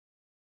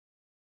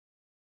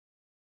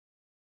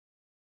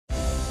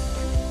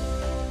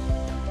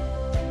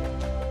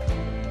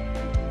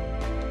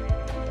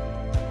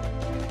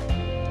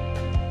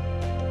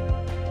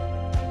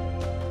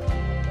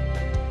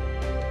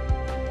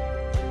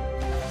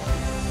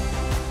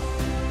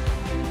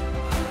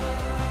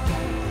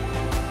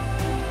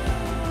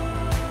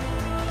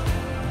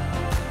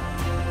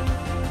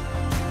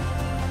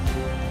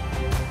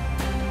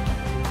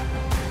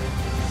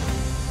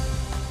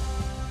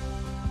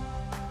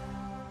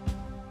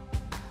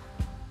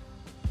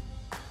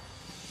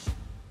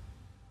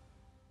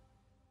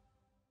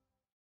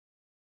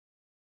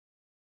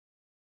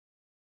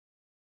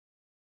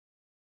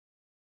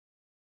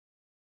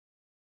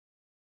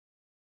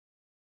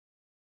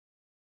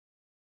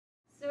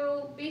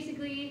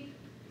basically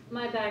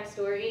my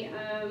backstory.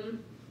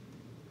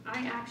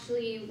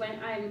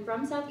 I'm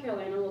from South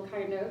Carolina, well,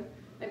 kind of.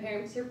 My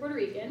parents are Puerto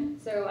Rican,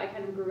 so I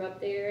kind of grew up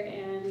there,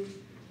 and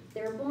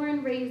they were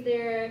born, raised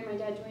there. My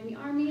dad joined the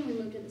Army, and we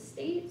moved to the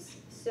States.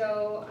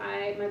 So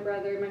my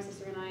brother, my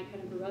sister, and I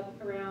kind of grew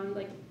up around,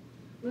 like,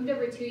 moved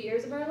over 2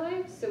 years of our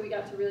lives, so we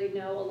got to really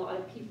know a lot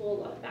of people, a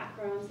lot of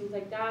backgrounds, things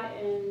like that.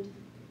 And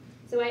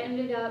so I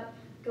ended up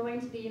going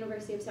to the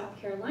University of South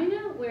Carolina,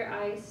 where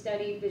I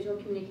studied visual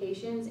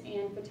communications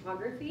and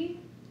photography.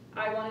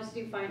 I wanted to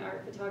do fine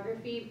art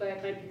photography,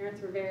 but my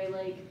parents were very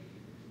like,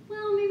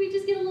 well, maybe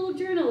just get a little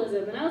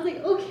journalism. And I was like,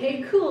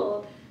 okay,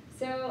 cool.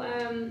 So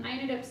I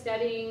ended up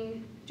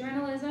studying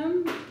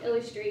journalism,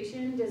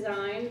 illustration,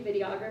 design,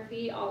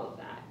 videography, all of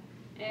that.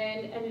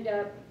 And ended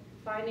up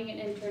finding an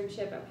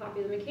internship at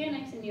Popular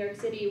Mechanics in New York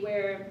City,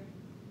 where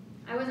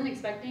I wasn't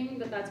expecting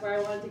that that's where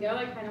I wanted to go.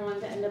 I kind of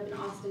wanted to end up in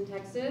Austin,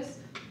 Texas.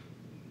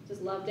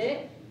 Just loved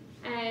it.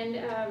 And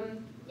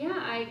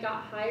yeah, I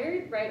got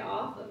hired right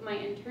off of my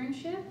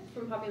internship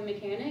from Popular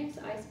Mechanics.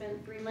 I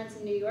spent 3 months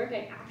in New York.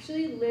 I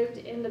actually lived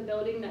in the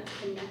building that's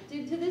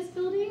connected to this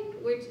building,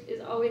 which is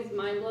always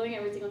mind-blowing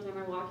every single time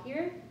I walk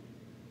here.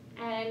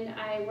 And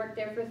I worked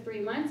there for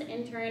 3 months,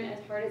 interned as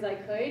hard as I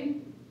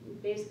could,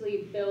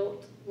 basically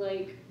built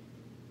like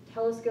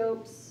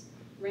telescopes,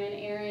 ran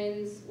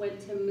errands, went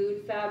to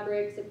Mood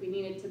Fabrics if we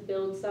needed to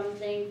build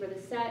something for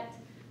the set,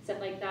 stuff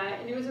like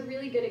that. And it was a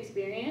really good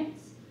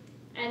experience.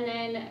 And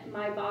then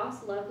my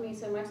boss loved me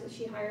so much that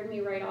she hired me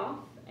right off,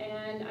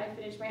 and I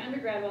finished my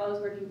undergrad while I was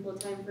working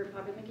full-time for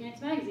Popular Mechanics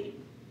magazine.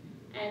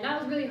 And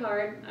that was really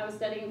hard. I was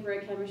studying for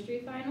a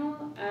chemistry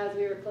final as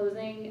we were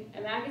closing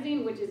a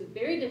magazine, which is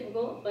very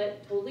difficult,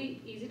 but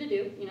totally easy to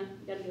do. You know,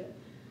 you gotta do it.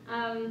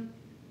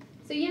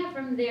 So yeah,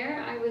 from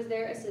there, I was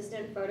their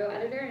assistant photo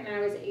editor, and I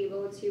was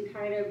able to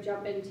kind of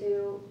jump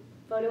into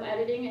photo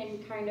editing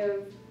and kind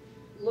of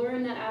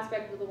learn that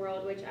aspect of the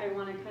world, which I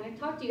want to kind of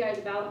talk to you guys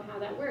about and how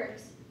that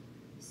works.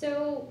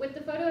 So with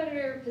the photo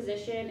editor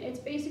position,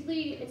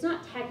 it's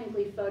not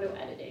technically photo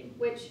editing,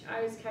 which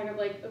I was kind of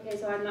like, okay,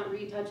 so I'm not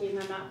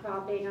retouching, I'm not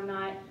cropping, I'm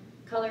not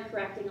color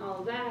correcting,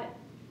 all of that.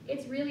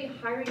 It's really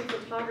hiring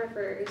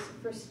photographers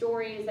for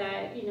stories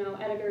that, you know,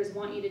 editors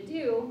want you to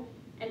do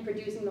and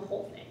producing the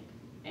whole thing.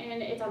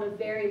 And it's on a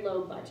very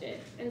low budget.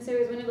 And so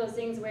it was one of those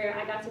things where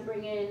I got to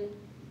bring in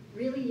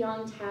really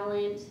young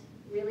talent,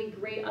 really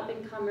great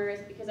up-and-comers,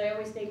 because I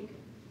always think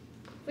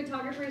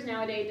photographers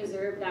nowadays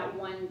deserve that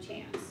one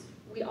chance.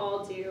 We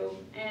all do,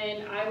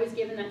 and I was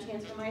given that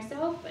chance for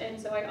myself, and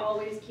so I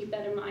always keep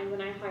that in mind when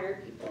I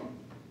hire people.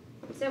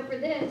 So for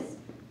this,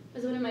 it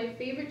was one of my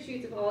favorite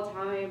shoots of all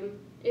time.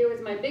 It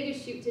was my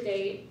biggest shoot to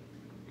date,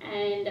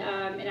 and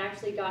it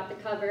actually got the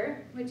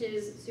cover, which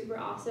is super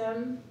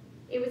awesome.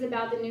 It was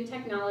about the new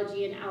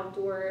technology and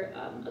outdoor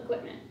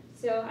equipment.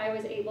 So I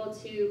was able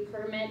to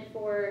permit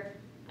for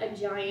a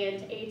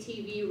giant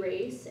ATV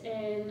race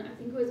in, I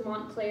think it was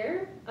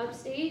Montclair,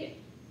 upstate.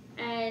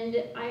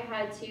 And I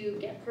had to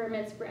get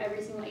permits for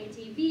every single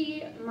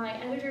ATV.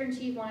 My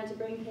editor-in-chief wanted to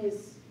bring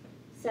his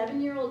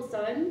 7-year-old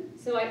son,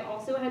 so I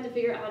also had to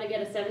figure out how to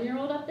get a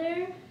 7-year-old up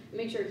there,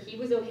 make sure he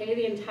was okay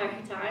the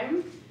entire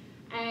time.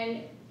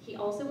 And he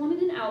also wanted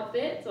an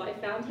outfit, so I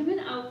found him an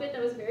outfit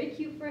that was very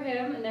cute for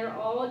him, and they were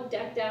all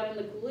decked out in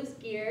the coolest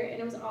gear, and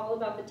it was all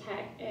about the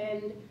tech.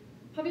 And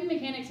Popular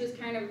Mechanics was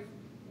kind of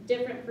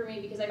different for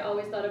me because I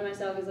always thought of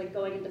myself as like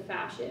going into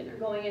fashion or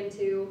going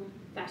into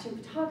fashion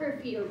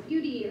photography or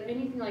beauty or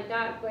anything like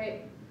that, but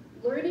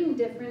learning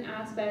different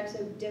aspects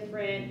of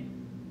different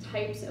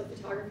types of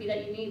photography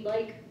that you need,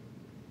 like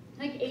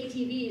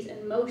ATVs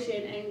and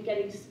motion and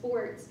getting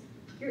sports,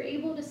 you're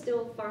able to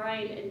still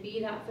find and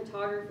be that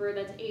photographer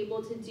that's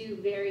able to do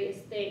various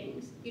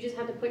things. You just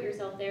have to put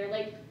yourself there.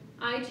 Like,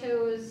 I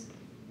chose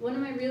one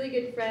of my really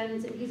good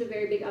friends, and he's a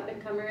very big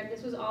up-and-comer.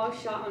 This was all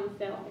shot on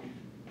film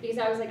because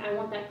I was like, I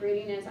want that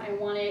grittiness. I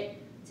want it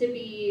to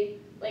be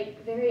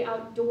like very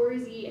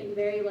outdoorsy and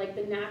very like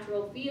the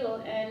natural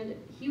feel, and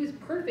he was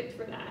perfect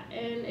for that.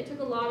 And it took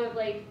a lot of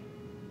like,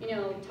 you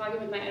know, talking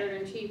with my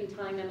editor-in-chief and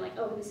telling them like,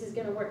 oh, this is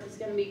gonna work, this is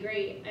gonna be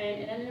great,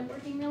 and it ended up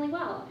working really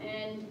well,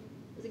 and it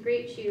was a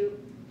great shoot.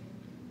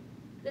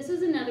 This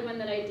was another one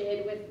that I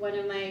did with one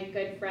of my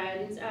good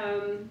friends.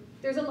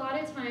 There's a lot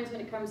of times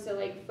when it comes to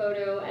like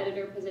photo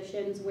editor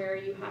positions where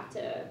you have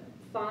to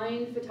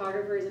find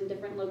photographers in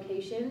different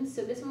locations.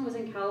 So this one was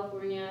in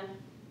California.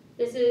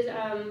 This is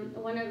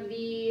one of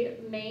the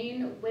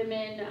main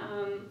women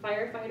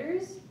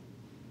firefighters,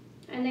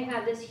 and they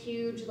have this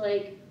huge,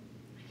 like,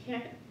 I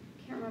can't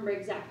remember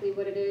exactly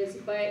what it is,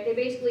 but they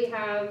basically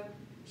have,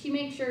 she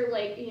makes sure,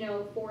 like, you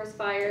know, forest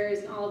fires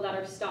and all of that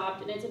are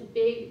stopped, and it's a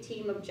big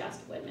team of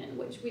just women,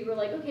 which we were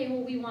like, okay,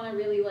 well, we want to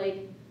really,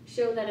 like,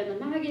 show that in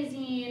the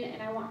magazine,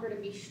 and I want her to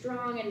be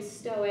strong and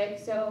stoic,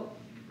 so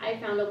I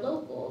found a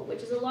local,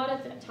 which is a lot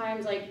of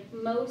times, like,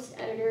 most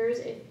editors,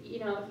 if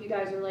you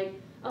guys are like,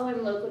 oh,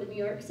 I'm local to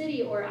New York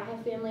City, or I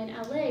have family in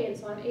LA, and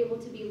so I'm able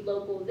to be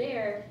local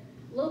there.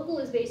 Local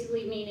is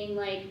basically meaning,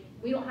 like,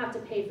 we don't have to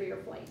pay for your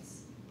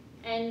flights.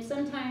 And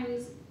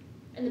sometimes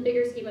in the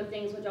bigger scheme of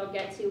things, which I'll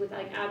get to with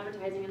like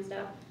advertising and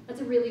stuff,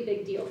 that's a really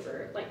big deal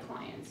for like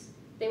clients.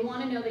 They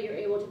want to know that you're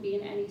able to be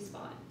in any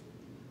spot.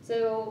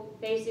 So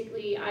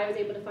basically, I was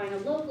able to find a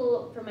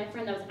local for my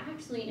friend that was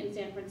actually in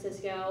San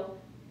Francisco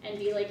and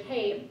be like,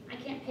 hey, I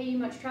can't pay you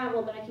much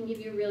travel, but I can give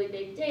you a really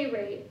big day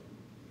rate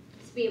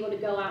to be able to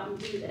go out and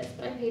do this.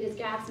 But I paid his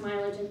gas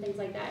mileage and things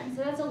like that. And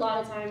so that's a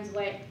lot of times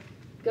what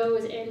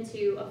goes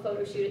into a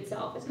photo shoot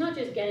itself. It's not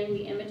just getting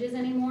the images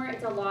anymore.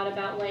 It's a lot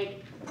about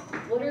like,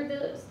 what are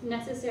the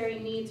necessary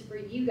needs for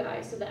you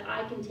guys so that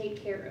I can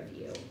take care of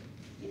you,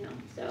 you know?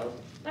 So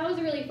that was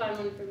a really fun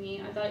one for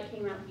me. I thought it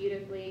came out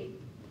beautifully.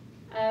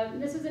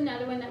 This was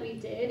another one that we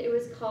did. It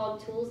was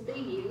called Tools They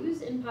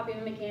Use in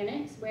Popular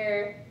Mechanics,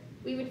 where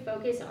we would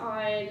focus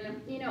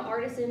on, you know,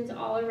 artisans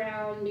all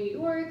around New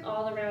York,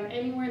 all around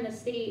anywhere in the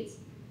States,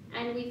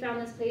 and we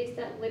found this place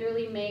that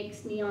literally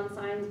makes neon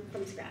signs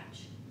from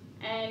scratch.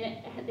 And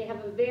they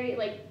have a very,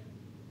 like,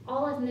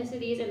 all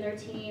ethnicities in their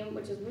team,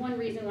 which is one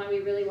reason why we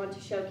really want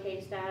to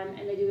showcase them,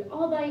 and they do it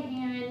all by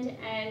hand.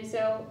 And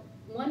so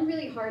one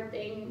really hard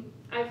thing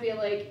I feel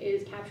like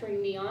is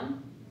capturing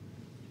neon.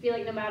 I feel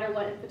like no matter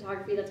what in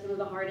photography, that's one of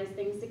the hardest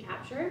things to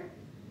capture.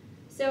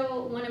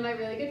 So one of my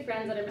really good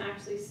friends that I'm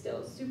actually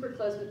still super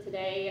close with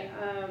today,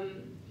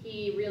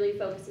 he really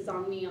focuses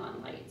on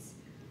neon lights.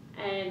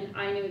 And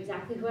I knew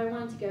exactly who I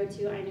wanted to go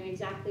to, I knew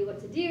exactly what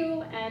to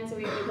do, and so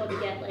we were able to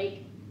get,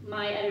 like,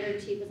 my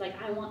editor-in-chief was like,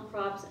 I want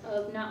props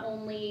of not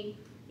only,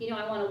 you know,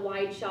 I want a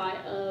wide shot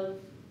of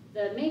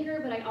the maker,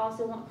 but I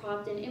also want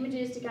cropped in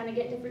images to kind of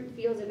get different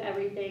feels of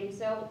everything.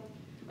 So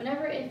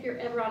whenever, if you're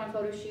ever on a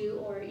photo shoot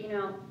or, you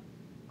know,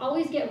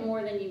 always get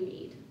more than you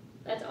need.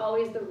 That's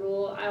always the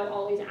rule. I'll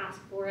always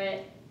ask for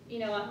it. You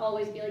know, I'll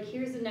always be like,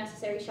 here's the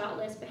necessary shot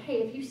list, but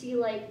hey, if you see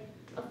like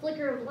a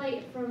flicker of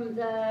light from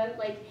the,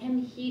 like him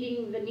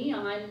heating the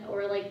neon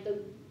or like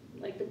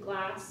the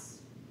glass,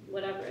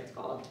 whatever it's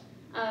called,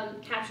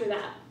 capture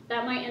that.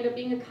 That might end up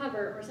being a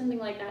cover or something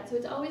like that. So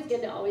it's always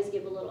good to always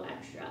give a little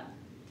extra.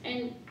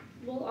 And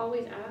we'll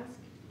always ask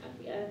at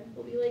the end.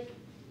 We'll be like,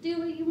 do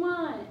what you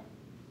want,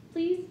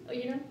 please,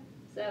 you know?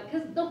 So,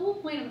 because the whole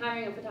point of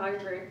hiring a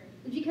photographer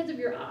is because of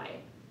your eye.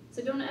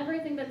 So don't ever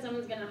think that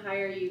someone's gonna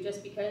hire you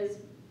just because,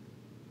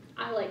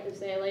 I like to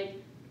say, like,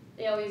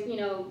 they always, you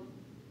know,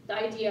 the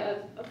idea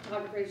of a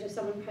photographer is just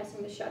someone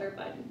pressing the shutter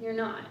button. You're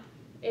not.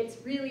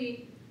 It's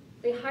really,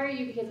 they hire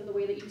you because of the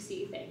way that you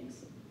see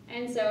things.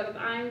 And so if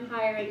I'm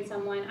hiring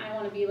someone, I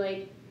want to be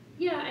like,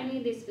 yeah, I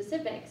need these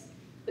specifics,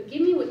 but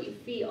give me what you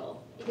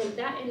feel, because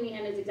that in the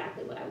end is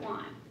exactly what I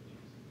want.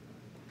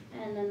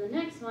 And then the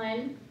next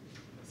one,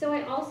 so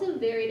I also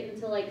varied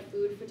into like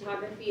food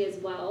photography as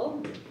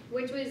well,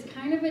 which was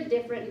kind of a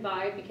different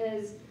vibe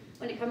because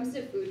when it comes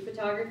to food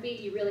photography,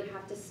 you really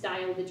have to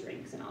style the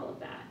drinks and all of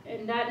that.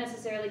 And that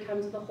necessarily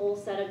comes with a whole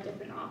set of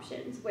different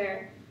options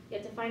where you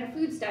have to find a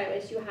food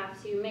stylist, you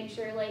have to make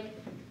sure like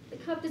the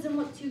cup doesn't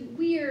look too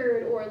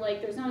weird, or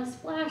like there's not a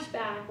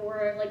splashback,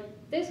 or like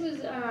this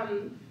was,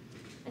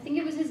 I think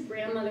it was his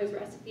grandmother's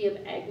recipe of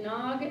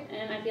eggnog,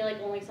 and I feel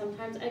like only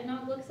sometimes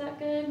eggnog looks that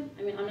good.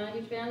 I mean, I'm not a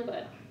huge fan,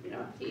 but you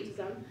know, to each his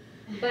own.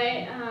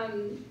 But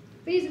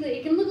basically,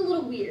 it can look a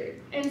little weird.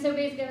 And so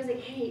basically I was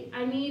like, hey,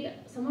 I need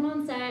someone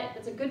on set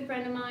that's a good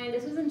friend of mine.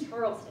 This was in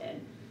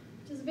Charleston,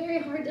 which is very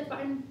hard to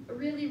find a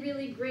really,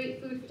 really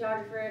great food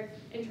photographer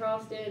in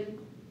Charleston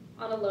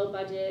on a low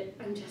budget,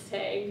 I'm just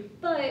saying.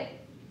 But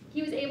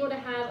he was able to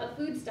have a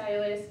food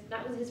stylist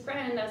that was his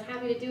friend that was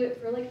happy to do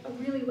it for like a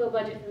really low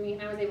budget for me,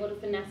 and I was able to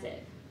finesse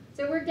it.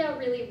 So it worked out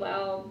really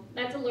well.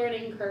 That's a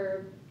learning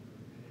curve.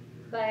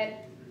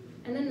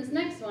 And then this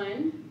next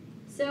one,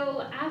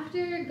 so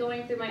after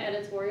going through my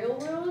editorial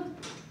world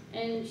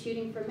and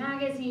shooting for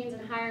magazines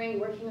and hiring,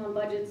 working on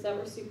budgets that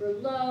were super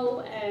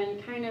low,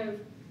 and kind of,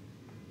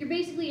 you're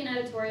basically an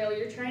editorial,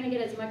 you're trying to get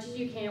as much as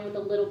you can with a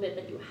little bit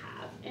that you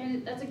have.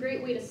 And that's a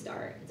great way to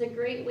start. It's a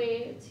great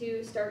way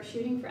to start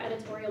shooting for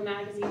editorial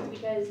magazines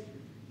because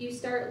you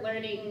start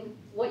learning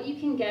what you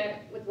can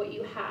get with what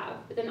you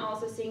have, but then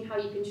also seeing how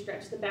you can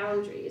stretch the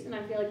boundaries. And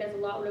I feel like that's a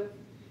lot of,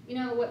 you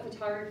know, what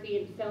photography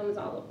and film is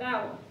all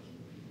about.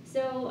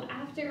 So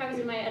after I was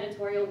in my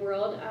editorial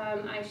world,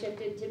 I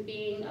shifted to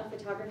being a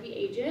photography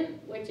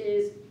agent, which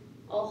is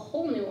a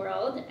whole new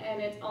world,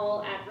 and it's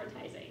all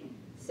advertising.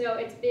 So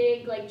it's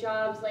big, like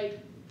jobs like,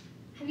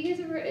 have you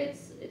guys ever,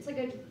 it's like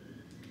a,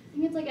 I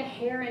think it's like a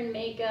hair and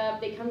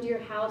makeup, they come to your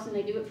house and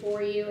they do it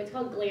for you. It's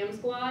called Glam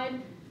Squad.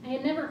 I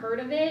had never heard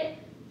of it,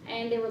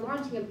 and they were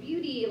launching a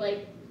beauty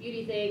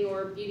thing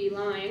or beauty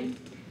line.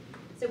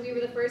 So we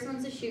were the first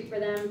ones to shoot for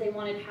them. They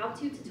wanted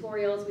how-to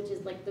tutorials, which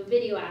is like the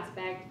video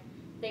aspect.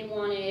 They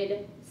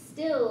wanted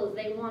stills,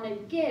 they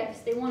wanted gifts,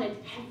 they wanted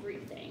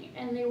everything.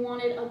 And they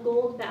wanted a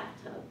gold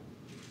bathtub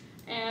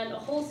and a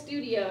whole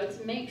studio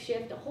to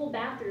makeshift a whole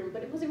bathroom,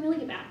 but it wasn't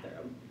really a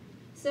bathroom.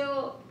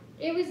 So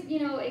it was, you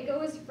know, it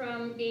goes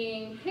from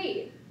being,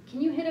 hey, can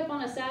you hit up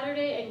on a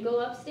Saturday and go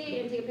upstate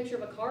and take a picture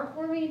of a car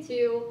for me,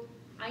 to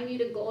I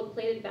need a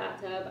gold-plated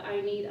bathtub, I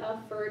need a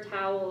fur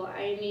towel,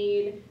 I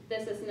need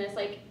this, and this.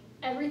 Like,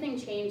 everything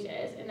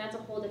changes, and that's a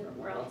whole different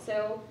world.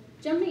 So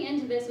jumping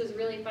into this was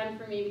really fun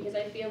for me because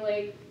I feel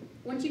like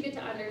once you get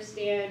to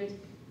understand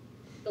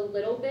the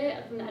little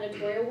bit from the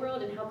editorial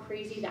world and how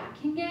crazy that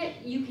can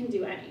get, you can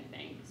do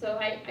anything. So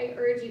I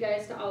urge you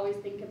guys to always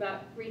think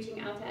about reaching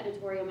out to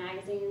editorial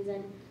magazines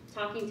and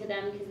talking to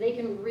them, because they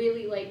can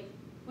really, like,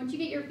 once you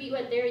get your feet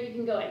wet there, you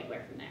can go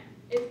anywhere from there.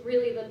 It's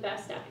really the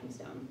best stepping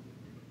stone.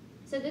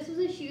 So this was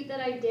a shoot that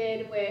I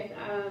did with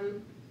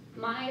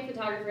my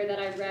photographer that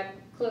I rep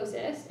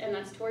closest, and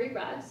that's Tori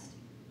Rust.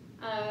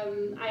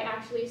 I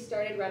actually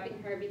started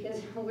repping her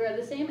because we're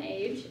the same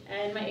age,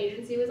 and my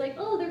agency was like,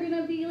 oh, they're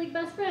gonna be like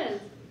best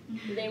friends.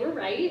 They were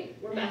right.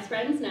 We're best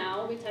friends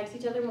now. We text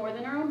each other more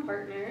than our own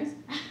partners.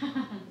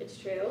 It's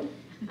true.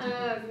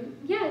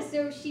 Yeah,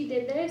 so she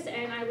did this,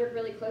 and I work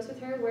really close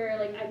with her where,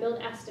 like, I build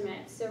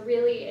estimates. So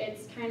really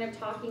it's kind of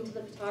talking to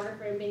the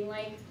photographer and being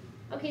like,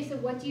 okay, so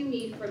what do you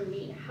need from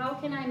me? How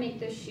can I make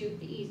this shoot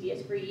the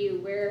easiest for you?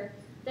 Where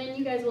then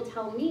you guys will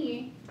tell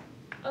me,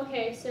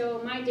 okay,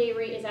 so my day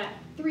rate is at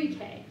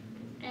 $3K,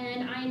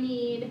 and I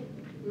need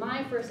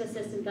my first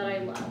assistant that I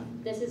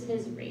love. This is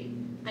his rate.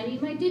 I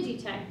need my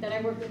digitech that I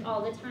work with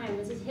all the time.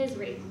 This is his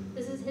rate.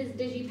 This is his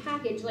digi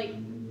package. Like,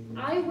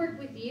 I work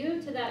with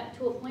you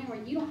to a point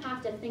where you don't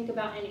have to think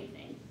about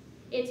anything.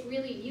 It's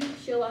really, you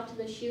show up to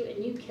the shoot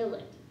and you kill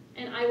it,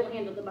 and I will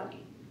handle the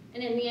money.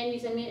 And in the end, you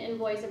send me an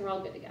invoice and we're all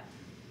good to go.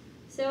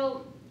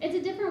 So it's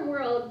a different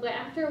world, but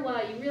after a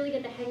while, you really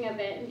get the hang of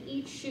it, and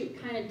each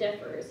shoot kind of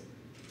differs.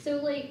 So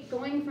like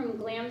going from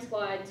Glam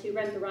Squad to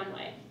Rent the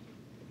Runway,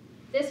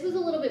 this was a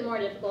little bit more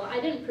difficult. I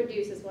didn't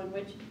produce this one,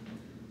 which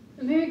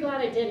I'm very glad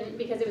I didn't,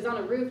 because it was on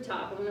a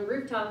rooftop, and when a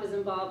rooftop is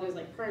involved, there's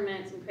like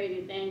permits and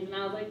crazy things, and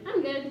I was like,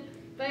 I'm good.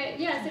 But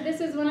yeah, so this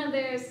was one of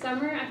their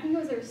summer, I think it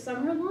was their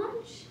summer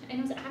launch, and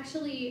it was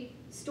actually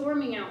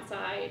storming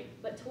outside,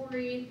 but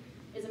Tori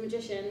is a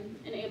magician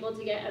and able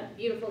to get a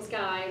beautiful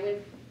sky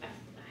with,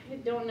 I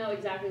don't know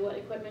exactly what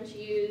equipment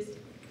she used,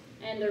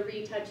 and the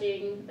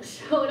retouching,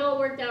 so it all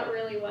worked out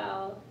really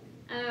well.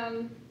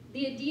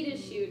 The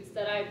Adidas shoots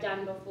that I've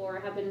done before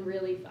have been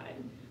really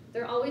fun.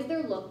 They're always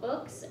their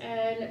lookbooks,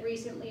 and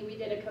recently we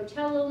did a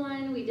Coachella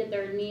one. We did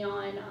their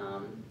neon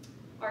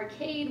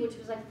arcade, which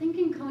was I think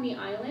in Coney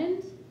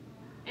Island.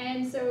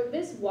 And so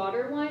this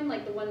water one,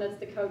 like the one that's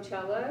the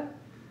Coachella,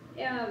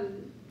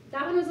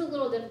 that one was a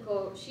little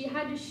difficult. She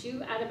had to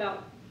shoot at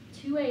about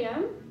 2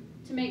 a.m.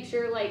 to make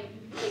sure like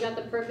they got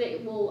the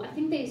perfect, well, I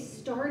think they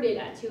started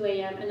at 2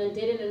 a.m. and then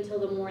did it until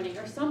the morning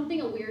or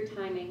something, a weird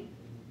timing.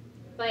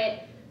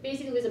 But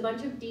basically it was a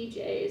bunch of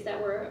DJs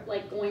that were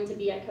like going to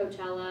be at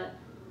Coachella,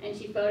 and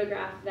she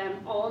photographed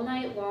them all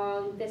night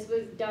long. This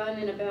was done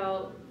in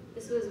about,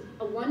 this was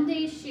a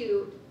one-day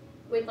shoot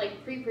with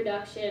like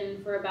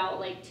pre-production for about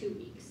like 2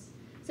 weeks.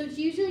 So it's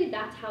usually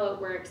that's how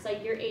it works.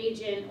 Like your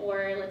agent,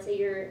 or let's say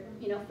your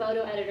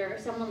photo editor or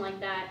someone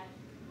like that,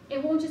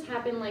 it won't just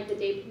happen like the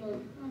day.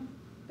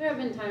 There have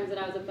been times that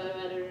I was a photo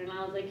editor and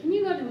I was like, can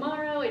you go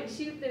tomorrow and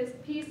shoot this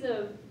piece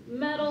of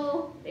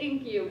metal?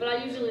 Thank you. But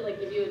I usually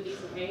like give you a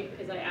decent rate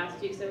because I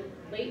asked you so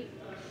late.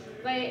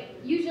 But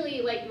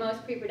usually like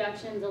most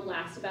pre-productions will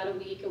last about a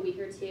week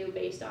or two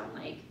based on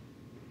like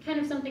kind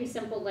of something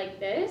simple like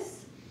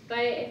this. But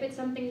if it's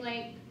something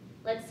like,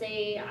 let's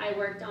say I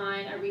worked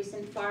on a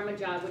recent pharma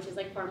job, which is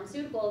like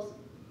pharmaceuticals,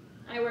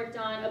 I worked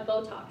on a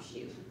Botox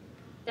shoot.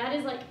 That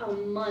is like a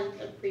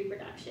month of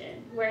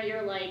pre-production where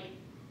you're like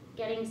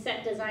getting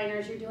set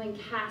designers, you're doing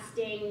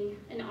casting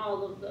and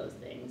all of those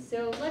things.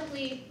 So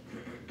luckily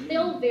they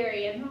all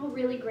vary and they're all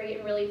really great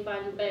and really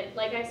fun, but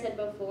like I said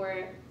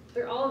before,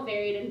 they're all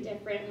varied and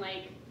different.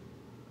 Like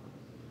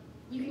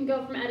you can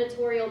go from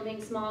editorial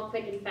being small,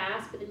 quick, and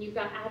fast, but then you've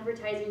got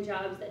advertising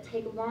jobs that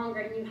take longer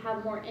and you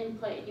have more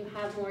input and you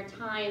have more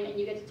time and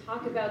you get to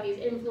talk about these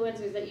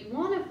influencers that you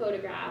want to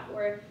photograph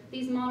or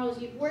these models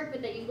you've worked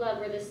with that you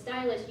love or the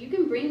stylist. You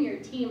can bring your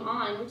team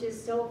on, which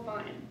is so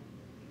fun.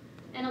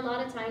 And a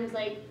lot of times,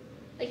 like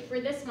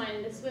for this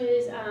one, this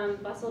was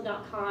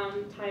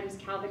bustle.com times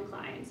Calvin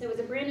Klein. So it was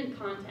a branded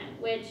content,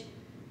 which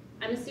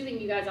I'm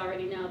assuming you guys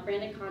already know,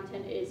 branded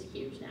content is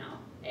huge now.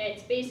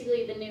 It's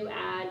basically the new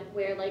ad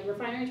where like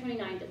Refinery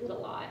 29 does it a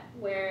lot,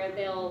 where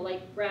they'll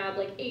like grab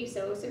like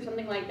ASOS or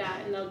something like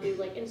that and they'll do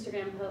like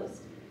Instagram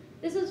posts.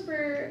 This was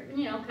for,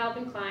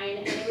 Calvin Klein,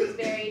 and it was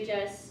very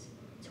just,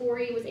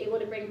 Tori was able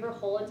to bring her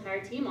whole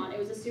entire team on. It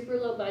was a super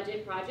low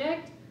budget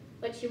project,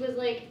 but she was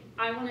like,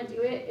 I want to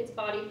do it, it's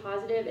body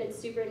positive, it's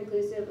super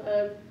inclusive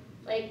of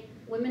like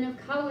women of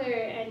color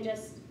and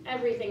just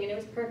everything, and it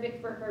was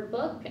perfect for her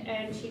book,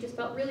 and she just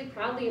felt really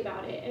proudly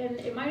about it. And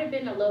it might have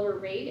been a lower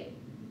rate,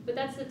 but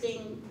that's the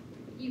thing,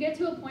 you get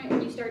to a point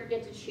when you start to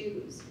get to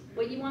choose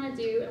what you want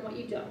to do and what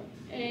you don't.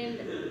 And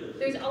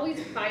there's always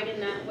pride in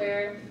that,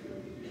 where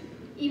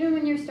even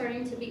when you're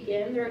starting to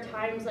begin, there are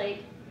times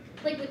like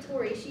with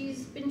Tori,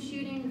 she's been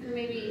shooting for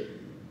maybe,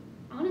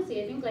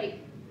 honestly, I think like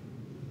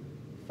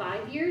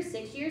 5 years,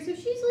 6 years, so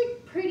she's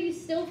like pretty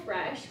still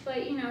fresh, but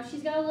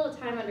she's got a little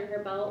time under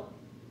her belt.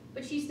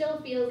 But she still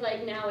feels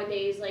like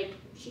nowadays, like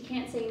she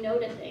can't say no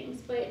to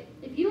things. But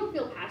if you don't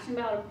feel passionate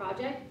about a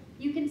project,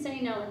 you can say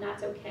no and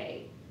that's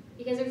okay.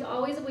 Because there's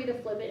always a way to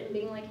flip it and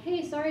being like,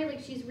 hey, sorry, like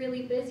she's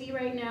really busy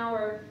right now,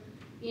 or,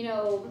 you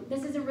know,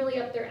 this isn't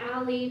really up their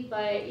alley,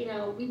 but, you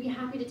know, we'd be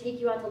happy to take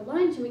you out to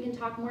lunch and we can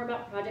talk more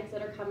about projects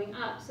that are coming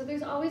up. So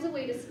there's always a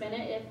way to spin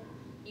it if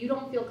you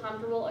don't feel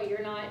comfortable or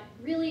you're not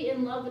really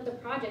in love with the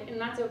project, and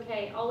that's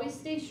okay. Always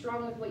stay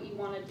strong with what you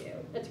want to do.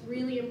 That's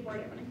really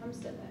important when it comes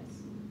to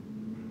this.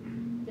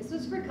 This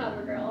was for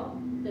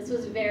CoverGirl. This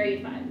was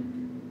very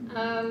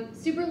fun.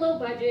 Super low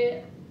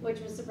budget,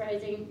 which was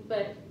surprising,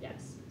 but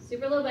yes,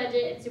 super low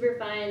budget, super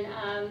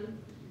fun.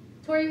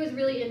 Tori was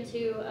really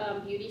into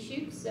beauty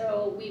shoots,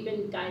 so we've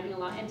been diving a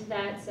lot into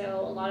that. So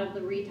a lot of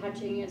the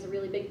retouching is a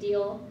really big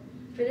deal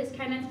for this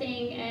kind of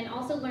thing, and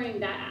also learning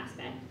that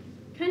aspect.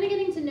 Kind of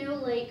getting to know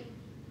like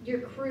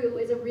your crew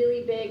is a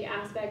really big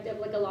aspect of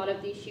like a lot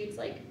of these shoots,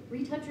 like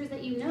retouchers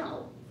that you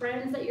know,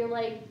 friends that you're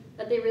like,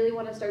 that they really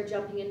want to start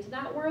jumping into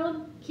that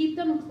world. Keep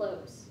them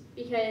close,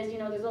 because you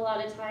know there's a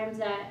lot of times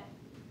that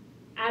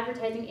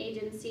advertising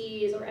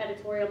agencies or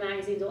editorial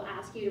magazines will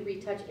ask you to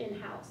retouch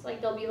in-house.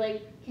 Like they'll be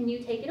like, can you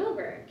take it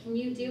over? Can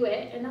you do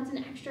it? And that's an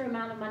extra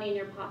amount of money in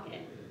your pocket,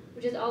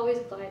 which is always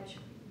clutch.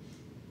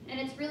 And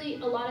it's really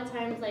a lot of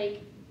times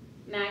like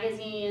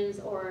magazines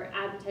or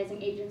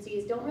advertising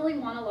agencies don't really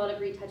want a lot of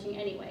retouching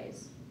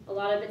anyways. A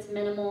lot of it's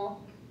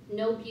minimal,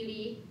 no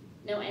beauty,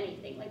 no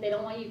anything. Like they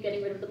don't want you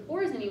getting rid of the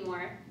pores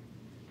anymore.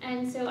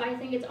 And so I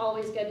think it's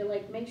always good to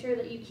like make sure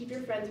that you keep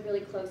your friends really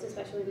close,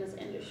 especially in this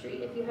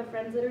industry. If you have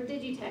friends that are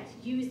digitech,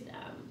 use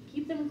them.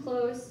 Keep them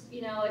close.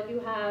 You know, if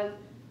you have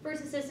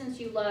first assistants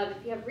you love,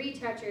 if you have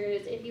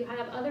retouchers, if you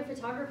have other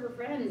photographer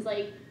friends,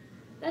 like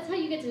that's how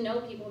you get to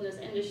know people in this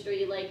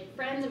industry. Like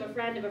friends of a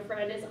friend of a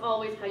friend is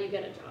always how you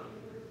get a job.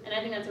 And I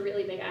think that's a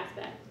really big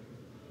aspect.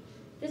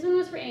 This one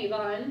was for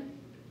Avon.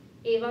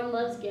 Avon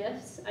loves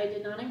gifts. I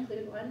did not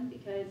include one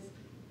because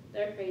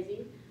they're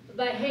crazy.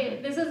 But hey,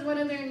 this is one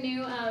of their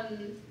new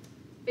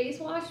face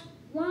wash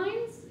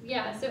lines.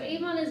 Yeah, so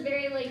Avon is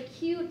very like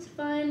cute,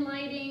 fun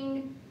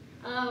lighting.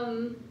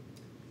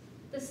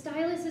 The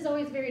stylus is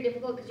always very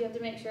difficult because you have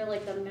to make sure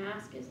like the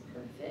mask is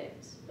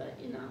perfect. But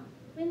you know,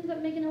 we ended up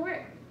making it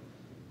work.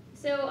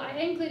 So I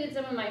included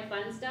some of my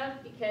fun stuff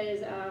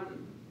because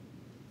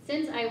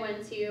since I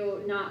went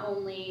to, not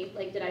only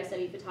like did I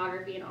study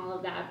photography and all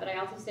of that, but I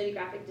also studied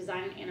graphic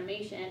design and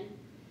animation.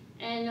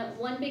 And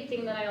one big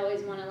thing that I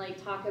always want to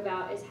like talk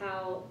about is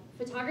how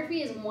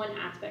photography is one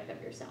aspect of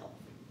yourself.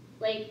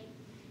 Like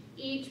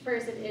each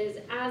person is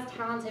as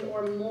talented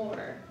or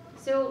more.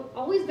 So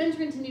always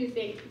venture into new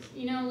things.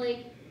 You know,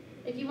 like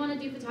if you want to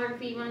do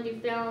photography, you want to do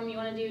film, you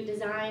want to do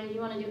design,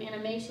 you want to do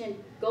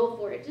animation, go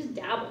for it. Just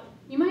dabble.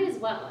 You might as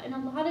well. And a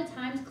lot of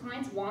times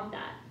clients want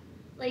that.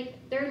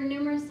 Like there are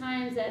numerous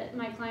times that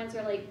my clients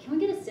are like, can we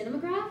get a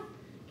cinematograph?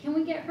 Can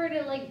we get her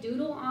to like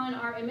doodle on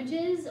our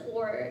images,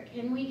 or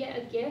can we get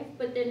a GIF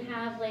but then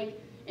have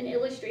like an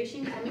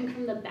illustration coming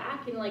from the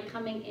back and like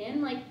coming in?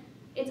 Like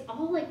it's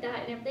all like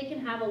that. And if they can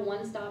have a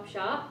one-stop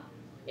shop,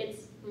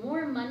 it's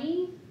more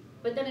money,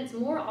 but then it's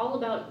more all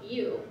about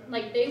you.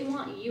 Like they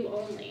want you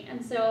only.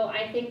 And so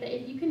I think that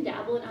if you can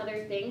dabble in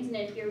other things, and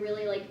if you're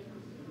really like,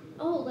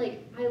 oh,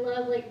 like I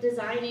love like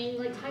designing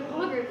like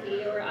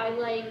typography, or I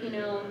like, you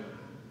know,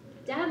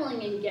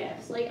 dabbling in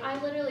GIFs. Like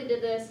I literally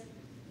did this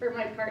for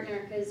my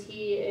partner because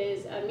he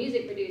is a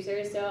music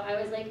producer, so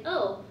I was like,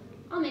 oh,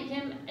 I'll make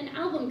him an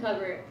album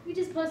cover. We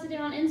just posted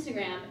it on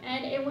Instagram,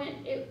 and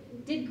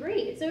it did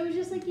great. So it was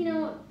just like, you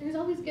know, there's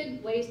always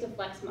good ways to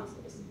flex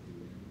muscles.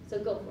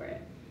 So go for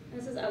it. And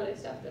this is other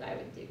stuff that I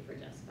would do for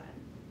just fun.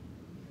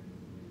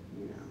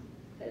 You know,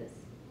 because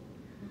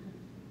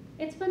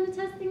it's fun to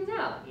test things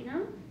out, you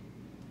know?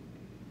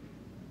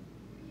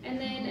 And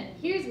then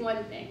here's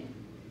one thing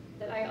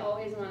that I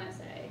always want to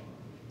say.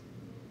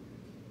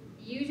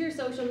 Use your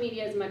social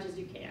media as much as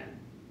you can.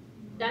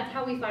 That's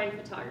how we find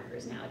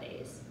photographers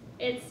nowadays.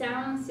 It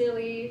sounds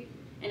silly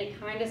and it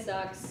kind of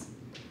sucks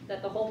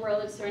that the whole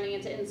world is turning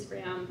into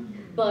Instagram,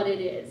 but it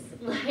is.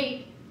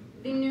 Like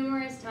the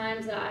numerous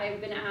times that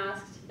I've been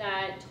asked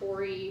that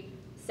Tori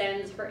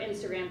sends her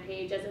Instagram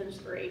page as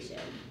inspiration.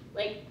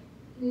 Like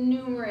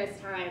numerous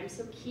times.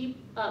 So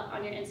keep up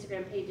on your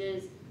Instagram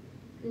pages.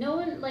 No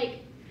one,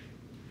 like,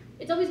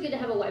 it's always good to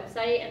have a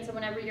website, and so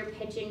whenever you're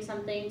pitching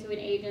something to an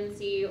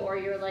agency, or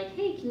you're like,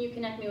 hey, can you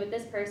connect me with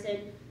this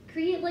person,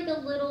 create like a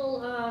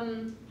little,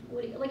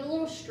 like a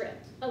little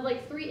strip of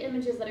like 3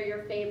 images that are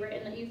your favorite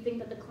and that you think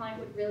that the client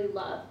would really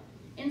love.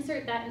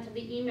 Insert that into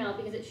the email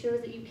because it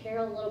shows that you care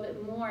a little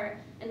bit more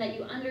and that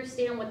you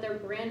understand what their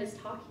brand is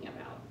talking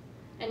about.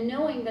 And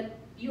knowing that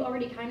you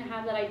already kind of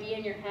have that idea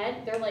in your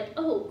head, they're like,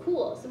 oh,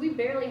 cool, so we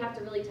barely have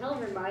to really tell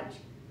her much,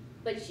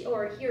 but he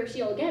or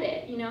she'll get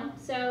it, you know?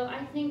 So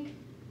I think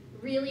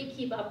really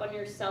keep up on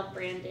your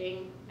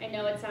self-branding. I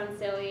know it sounds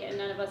silly and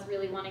none of us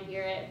really want to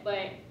hear it,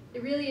 but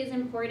it really is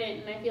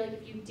important, and I feel like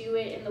if you do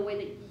it in the way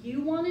that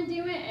you want to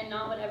do it and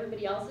not what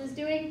everybody else is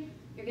doing,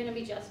 you're going to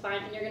be just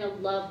fine, and you're going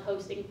to love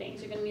posting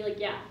things. You're going to be like,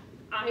 yeah,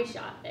 I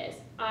shot this,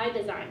 I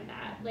designed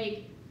that.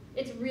 Like,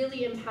 it's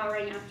really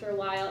empowering after a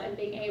while, and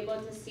being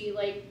able to see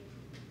like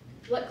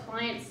what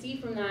clients see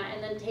from that,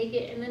 and then take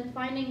it, and then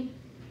finding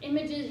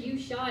images you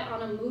shot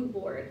on a mood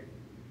board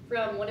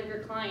from one of your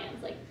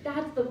clients. Like,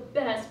 that's the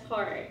best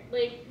part.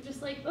 Like,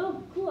 just like,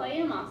 oh, cool, I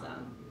am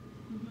awesome.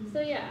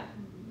 So yeah.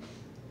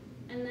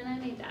 And then I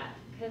made that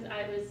because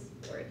I was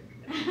bored.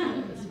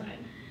 It was fun.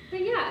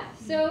 But yeah,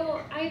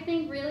 so I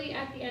think really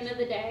at the end of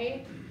the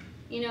day,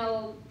 you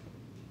know,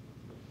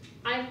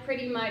 I've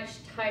pretty much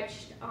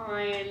touched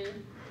on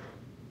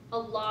a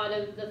lot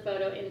of the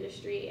photo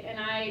industry, and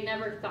I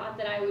never thought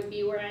that I would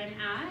be where I'm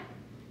at.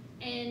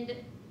 And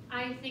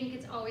I think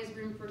it's always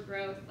room for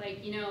growth.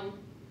 Like, you know,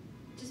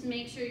 just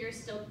make sure you're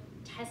still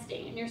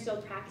testing and you're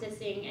still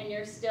practicing and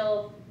you're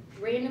still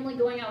randomly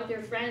going out with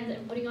your friends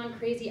and putting on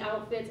crazy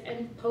outfits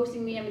and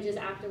posting the images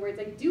afterwards.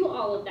 Like, do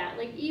all of that.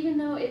 Like, even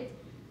though it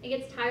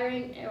gets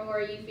tiring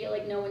or you feel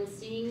like no one's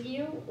seeing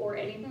you or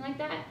anything like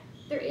that,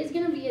 there is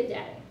gonna be a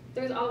day.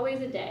 There's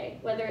always a day.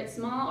 Whether it's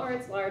small or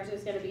it's large,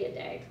 there's gonna be a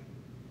day.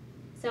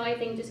 So I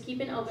think just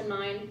keep an open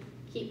mind,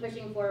 keep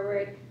pushing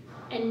forward,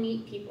 and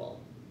meet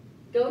people.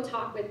 Go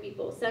talk with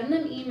people, send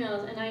them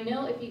emails, and I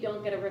know if you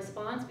don't get a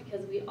response,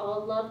 because we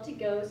all love to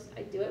ghost,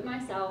 I do it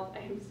myself, I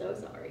am so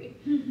sorry.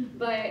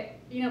 But,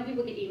 you know,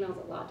 people get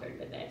emails a lot during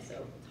the day,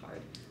 so it's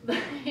hard. But,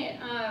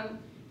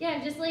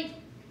 yeah, just like,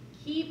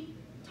 keep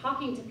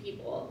talking to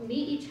people,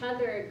 meet each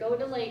other, go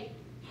to like,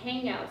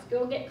 hangouts,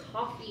 go get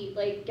coffee,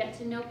 like, get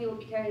to know people,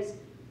 because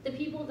the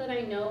people that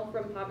I know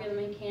from Popular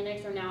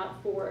Mechanics are now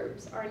at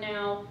Forbes, are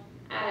now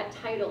at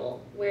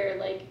Tidal, where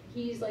like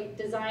he's like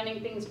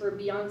designing things for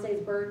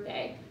Beyonce's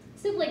birthday,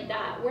 stuff like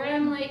that, where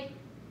I'm like,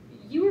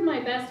 you were my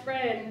best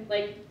friend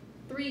like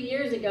 3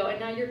 years ago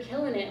and now you're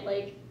killing it,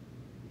 like,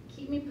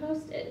 keep me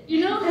posted,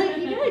 you know, like,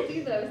 you gotta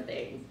do those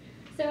things.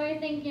 So I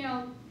think, you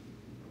know,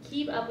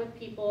 keep up with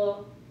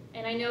people,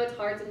 and I know it's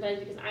hard sometimes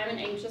because I'm an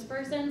anxious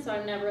person, so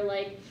I'm never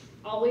like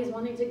always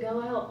wanting to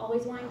go out,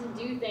 always wanting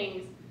to do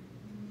things,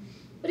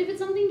 but if it's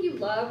something you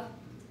love,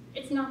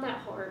 it's not that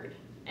hard.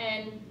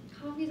 And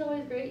coffee's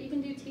always great. You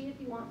can do tea if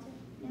you want to,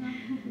 you know,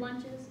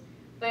 lunches.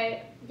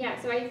 But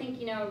yeah, so I think,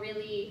 you know,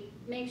 really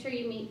make sure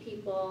you meet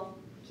people,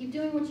 keep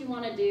doing what you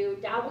want to do,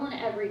 dabble in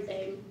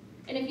everything.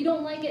 And if you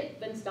don't like it,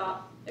 then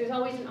stop. There's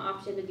always an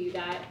option to do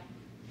that.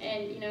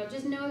 And, you know,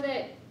 just know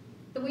that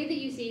the way that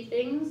you see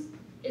things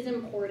is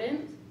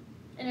important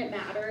and it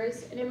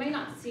matters. And it might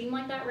not seem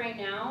like that right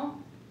now,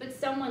 but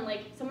someone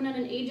at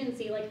an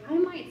agency, like, I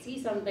might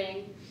see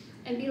something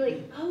and be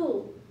like,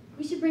 oh,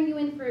 we should bring you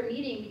in for a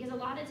meeting, because a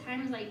lot of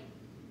times, like,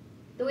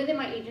 the way that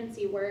my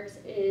agency works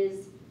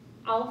is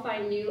I'll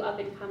find new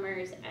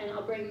up-and-comers and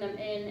I'll bring them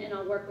in and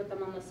I'll work with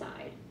them on the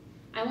side.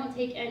 I won't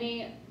take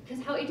any,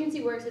 because how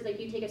agency works is like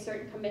you take a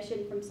certain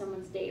commission from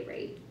someone's day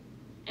rate.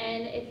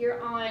 And if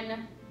you're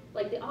on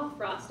like the off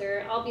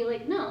roster, I'll be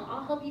like, no,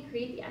 I'll help you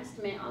create the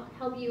estimate. I'll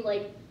help you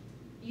like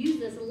use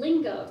this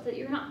lingo so that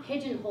you're not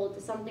pigeonholed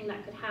to something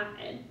that could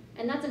happen.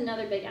 And that's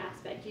another big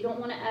aspect. You don't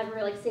want to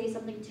ever like say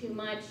something too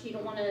much. You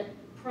don't want to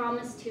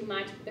promise too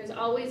much. There's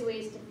always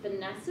ways to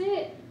finesse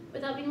it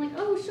without being like,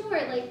 oh sure,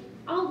 like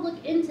I'll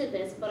look into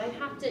this, but I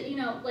have to, you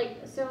know, like,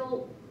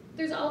 so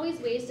there's always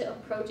ways to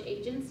approach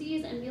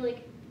agencies and be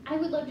like, I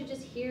would love to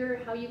just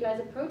hear how you guys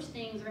approach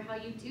things or how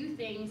you do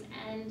things,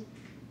 and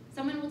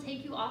someone will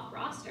take you off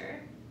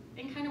roster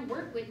and kind of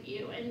work with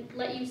you and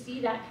let you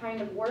see that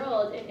kind of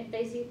world. And if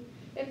they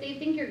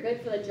think you're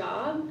good for the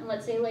job, and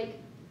let's say like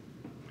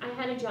I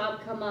had a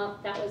job come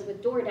up that was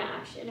with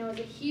DoorDash, and it was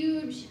a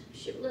huge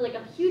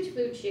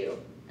food shoot,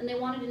 and they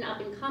wanted an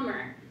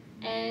up-and-comer.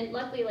 And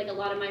luckily, like, a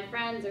lot of my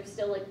friends are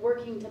still like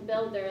working to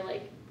build their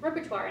like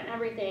repertoire and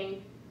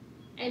everything,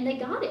 and they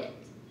got it.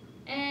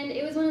 And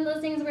it was one of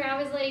those things where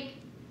I was like,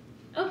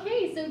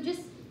 okay, so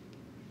just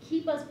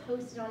keep us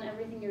posted on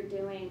everything you're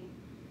doing.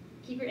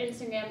 Keep your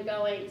Instagram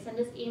going. Send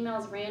us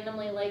emails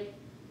randomly. Like,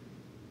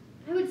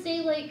 I would say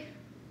like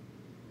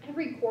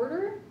every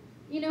quarter,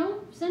 you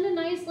know, send a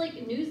nice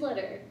like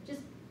newsletter.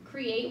 Just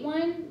create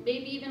one.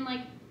 Maybe even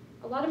like,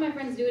 a lot of my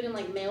friends do it in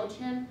like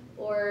MailChimp,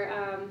 or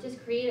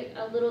just create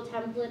a little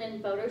template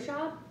in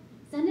Photoshop,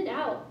 send it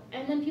out,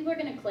 and then people are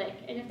gonna click,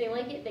 and if they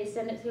like it, they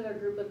send it to their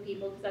group of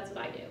people, because that's what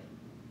I do.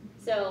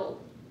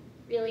 So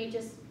really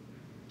just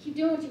keep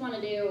doing what you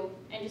wanna do,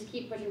 and just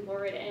keep pushing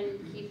forward,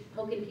 and keep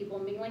poking people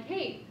and being like,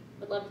 hey,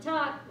 would love to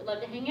talk, would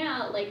love to hang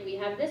out, like we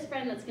have this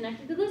friend that's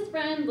connected to this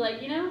friend,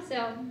 like, you know,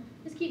 so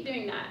just keep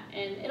doing that,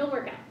 and it'll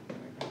work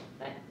out.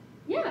 But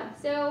yeah,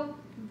 so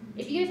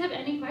if you guys have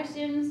any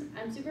questions,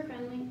 I'm super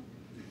friendly.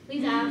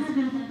 Please ask,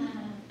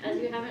 as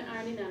you haven't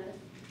already noticed.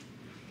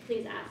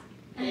 Please ask.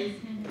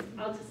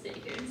 I'll just sit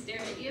here and stare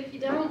at you if you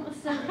don't.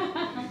 So,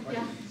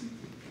 yeah.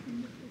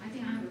 I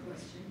think I have a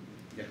question.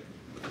 Yeah.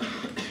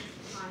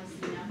 Hi,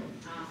 Sina.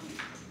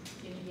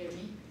 Can you hear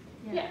me?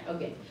 Yeah.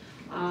 Okay.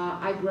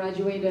 I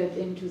graduated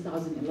in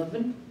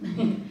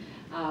 2011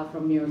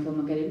 from New York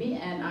Film Academy,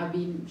 and I've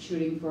been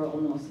shooting for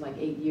almost like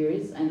 8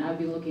 years, and I've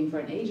been looking for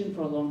an agent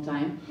for a long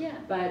time. Yeah.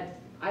 But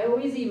I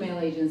always email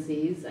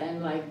agencies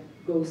and like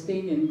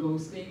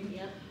ghosting.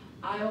 Yep.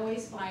 I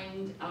always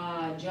find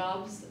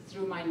jobs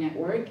through my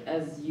network,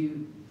 as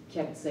you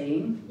kept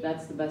saying. Yep.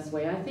 That's the best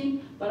way, I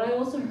think. But I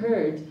also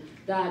heard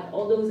that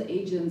all those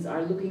agents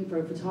are looking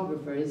for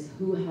photographers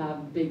who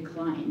have big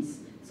clients,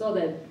 so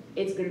that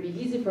it's going to be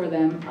easy for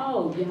them.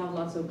 Oh, you have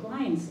lots of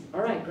clients.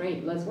 All right,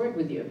 great, let's work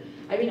with you.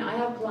 I mean, I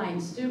have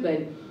clients too,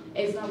 but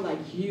it's not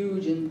like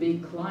huge and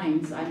big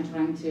clients. I'm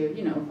trying to,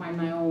 find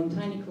my own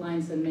tiny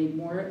clients and make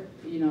more,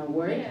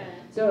 work. Yeah.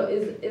 So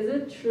is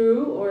it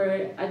true,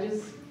 or I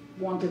just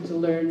wanted to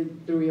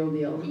learn the real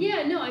deal?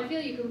 Yeah, no, I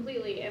feel you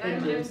completely,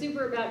 and I'm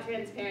super about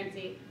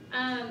transparency.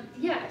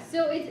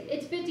 So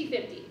it's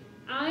 50-50.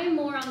 I'm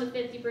more on the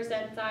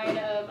 50% side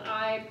of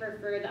I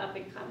prefer the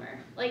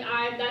up-and-comer. Like,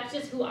 that's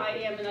just who I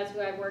am, and that's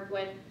who I've worked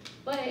with.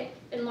 But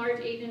in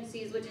large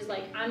agencies, which is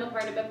like, I'm a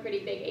part of a pretty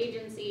big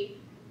agency,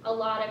 a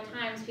lot of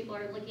times people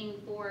are looking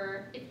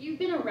for, if you've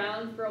been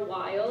around for a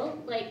while,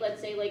 like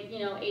let's say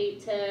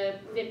 8 to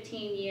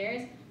 15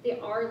 years, they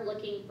are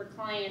looking for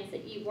clients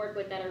that you work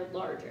with that are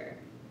larger.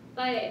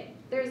 But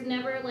there's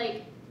never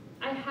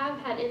I have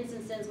had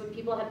instances when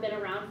people have been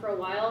around for a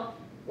while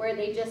where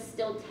they just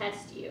still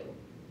test you.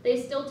 They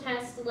still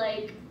test,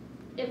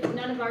 if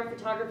none of our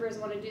photographers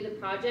want to do the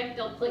project,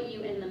 they'll put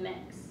you in the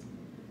mix.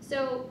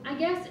 So I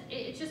guess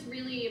it just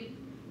really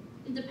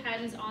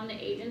depends on the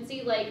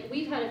agency.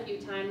 We've had a few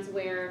times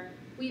where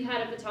we've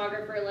had a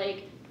photographer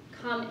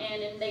come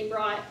in and they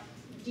brought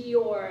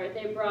Dior,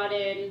 they brought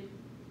in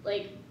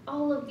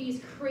all of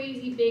these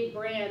crazy big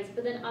brands,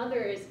 but then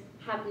others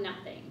have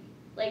nothing.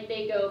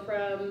 They go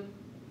from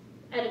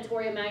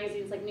editorial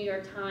magazines like New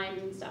York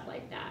Times and stuff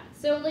like that.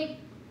 So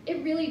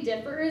it really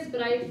differs,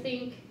 but I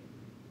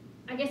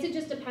guess it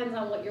just depends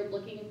on what you're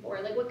looking for.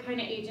 What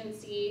kind of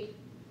agency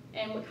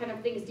and what kind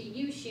of things do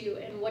you shoot,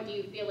 and what do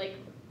you feel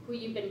who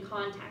you've been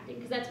contacting,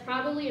 because that's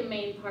probably a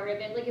main part of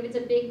it. If it's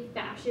a big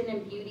fashion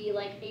and beauty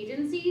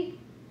agency,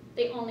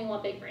 they only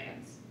want big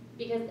brands,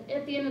 because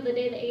at the end of the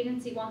day, the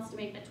agency wants to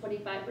make that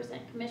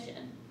 25%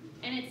 commission,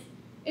 and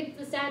it's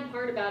the sad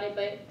part about it,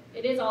 but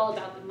it is all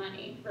about the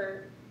money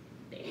for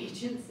the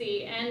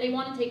agency, and they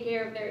want to take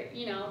care of their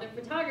their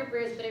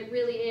photographers, but it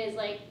really is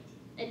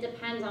it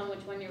depends on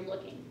which one you're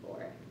looking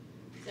for.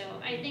 So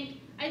I think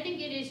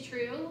it is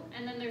true,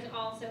 and then there's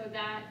also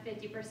that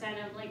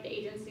 50% of the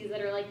agencies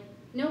that are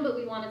no, but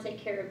we want to take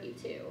care of you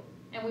too,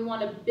 and we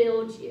want to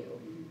build you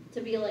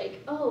to be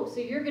oh, so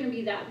you're going to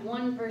be that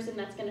one person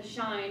that's going to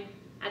shine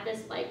at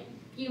this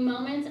few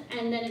moments,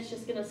 and then it's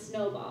just going to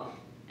snowball.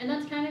 And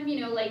that's kind of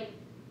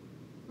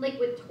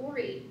with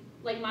Tori,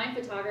 my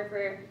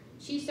photographer,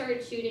 she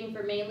started shooting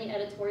for mainly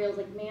editorials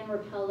like Man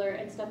Repeller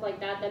and stuff like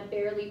that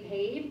barely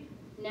paid.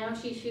 Now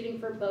she's shooting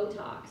for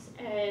Botox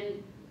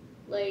and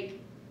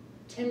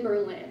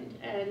Timberland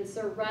and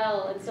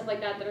Sorel and stuff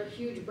like that are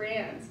huge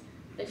brands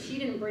that she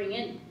didn't bring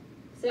in.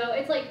 So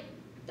it's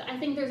I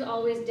think there's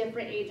always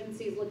different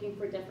agencies looking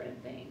for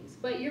different things.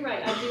 But you're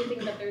right, I do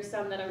think that there's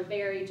some that are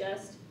very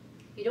just,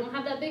 you don't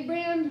have that big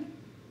brand,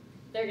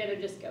 they're gonna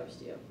just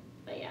ghost you.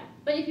 But yeah,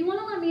 but if you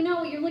wanna let me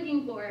know what you're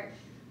looking for,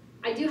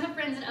 I do have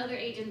friends in other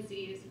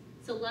agencies,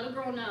 so let a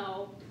girl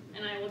know,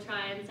 and I will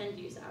try and send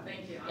you some.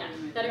 Thank you. Yeah,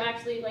 that are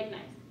actually nice.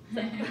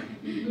 So,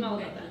 I'm all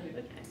about that.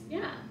 Okay,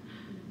 yeah.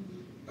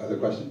 Other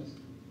questions?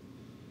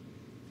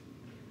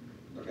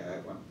 Okay, I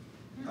have one.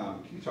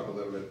 Can you talk a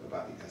little bit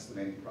about the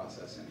estimating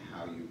process and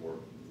how you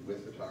work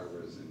with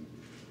photographers, and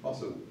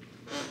also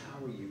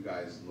how are you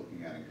guys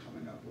looking at and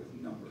coming up with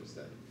numbers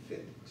that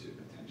fit to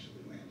potentially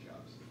land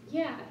jobs?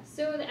 Yeah,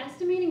 so the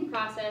estimating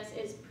process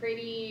is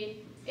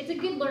it's a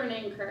good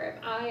learning curve.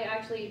 I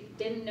actually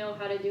didn't know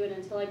how to do it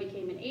until I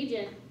became an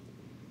agent.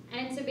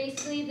 And so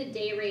basically the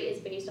day rate is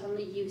based on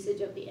the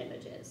usage of the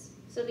images.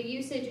 So the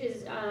usage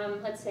is,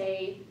 let's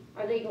say,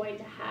 are they going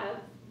to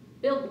have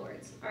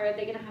billboards? Are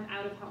they going to have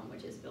out of home,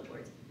 which is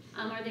billboards?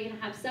 Are they going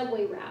to have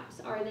subway wraps?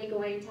 Are they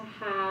going to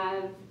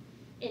have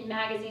in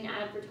magazine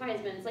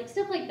advertisements?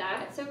 Stuff like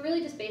that. So it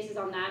really just bases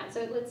on that.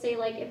 So let's say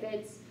if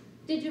it's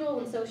digital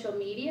and social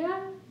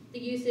media, the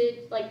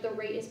usage, the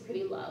rate is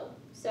pretty low.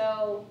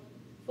 So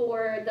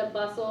for the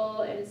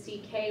Bustle and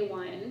CK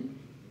one,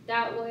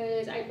 that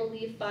was, I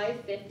believe,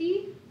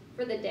 $5.50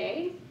 for the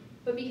day,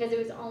 but because it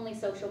was only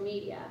social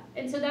media.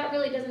 And so that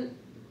really doesn't,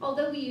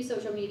 although we use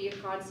social media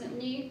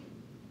constantly,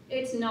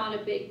 it's not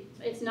a big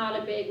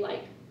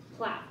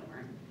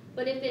platform.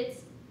 But if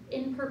it's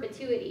in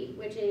perpetuity,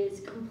 which is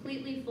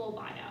completely full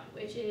buyout,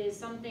 which is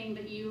something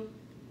that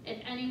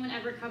if anyone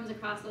ever comes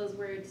across those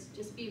words,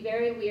 just be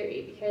very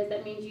weary, because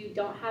that means you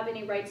don't have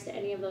any rights to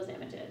any of those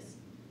images.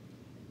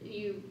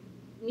 You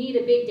need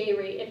a big day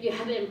rate if you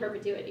have it in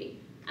perpetuity.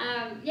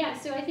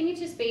 So I think it's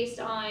just based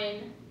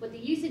on what the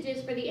usage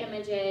is for the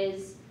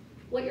images,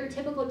 what your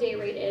typical day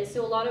rate is.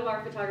 So a lot of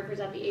our photographers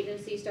at the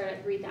agency start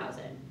at $3,000.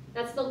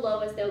 That's the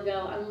lowest they'll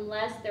go,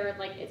 unless they're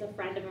it's a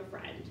friend of a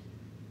friend.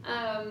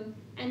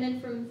 And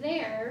then from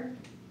there,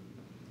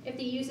 if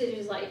the usage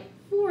is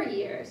 4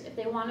 years, if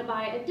they want to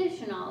buy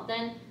additional,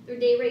 then their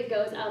day rate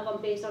goes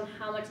up based on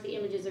how much the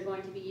images are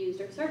going to be used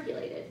or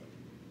circulated.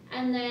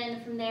 And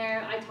then from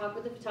there, I talk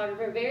with the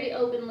photographer very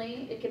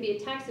openly. It could be a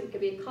text, it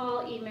could be a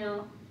call,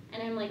 email,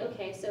 and I'm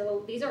okay,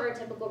 so these are our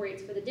typical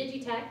rates for the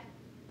Digitech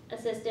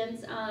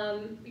assistants,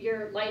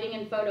 your lighting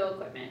and photo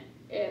equipment.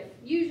 if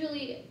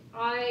usually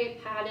I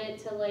pad it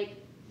to like,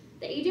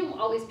 the agent will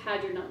always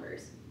pad your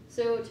numbers.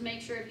 So to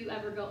make sure if you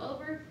ever go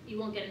over, you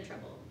won't get in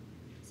trouble.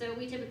 So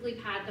we typically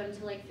pad them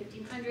to like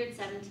 1,500,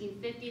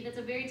 1,750. That's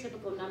a very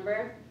typical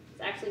number.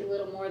 It's actually a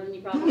little more than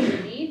you probably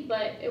need,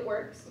 but it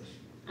works.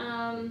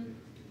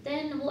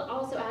 Then we'll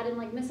also add in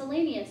like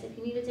miscellaneous. If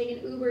you need to take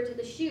an Uber to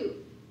the shoot,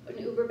 an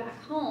Uber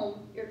back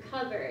home, you're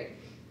covered.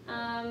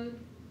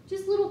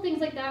 Just little things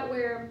like that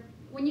where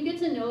when you get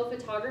to know a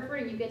photographer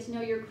and you get to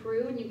know your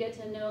crew and you get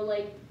to know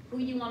like who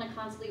you want to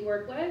constantly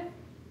work with,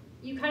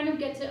 you kind of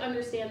get to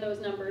understand those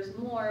numbers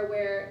more,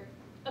 where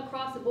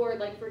across the board,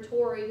 like for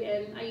Tori,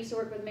 and I used to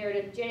work with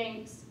Meredith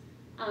Jenks,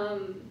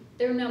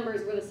 their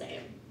numbers were the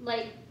same.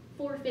 Like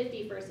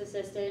 450 first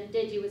assistant,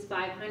 Digi was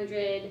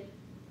 500,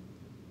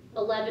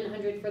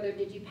 1,100 for their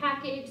Digi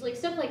package, like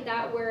stuff like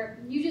that, where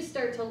you just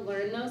start to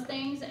learn those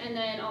things. And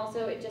then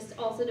also it just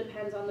also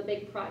depends on the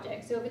big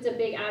project. So if it's a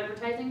big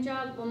advertising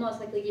job, we'll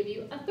most likely give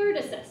you a third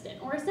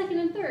assistant or a second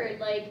and third,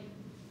 like,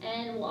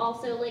 and we'll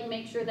also like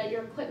make sure that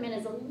your equipment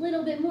is a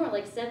little bit more,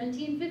 like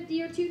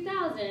 1,750 or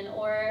 2,000,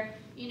 or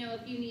you know,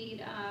 if you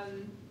need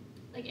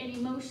like any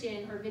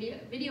motion or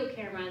video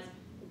cameras,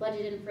 we'll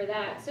budget in for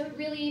that. So it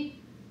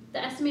really,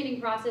 the estimating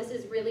process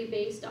is really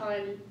based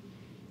on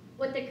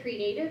what the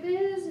creative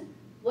is,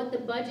 what the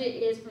budget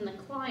is from the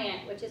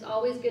client, which is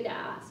always good to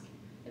ask.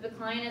 If a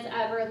client is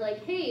ever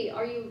like, hey,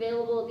 are you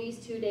available these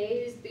 2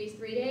 days, these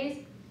 3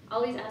 days?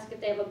 Always ask if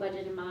they have a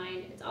budget in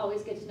mind. It's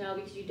always good to know,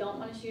 because you don't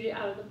want to shoot it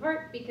out of the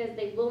park because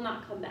they will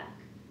not come back.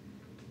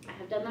 I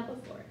have done that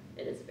before.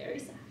 It is very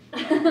sad.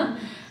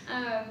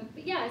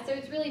 But yeah, so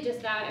it's really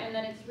just that, and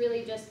then it's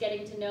really just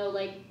getting to know,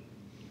 like,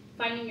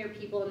 finding your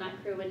people in that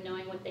crew and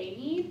knowing what they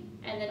need,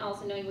 and then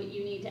also knowing what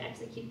you need to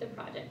execute the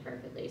project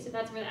perfectly. So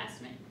that's where the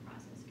estimating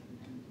process comes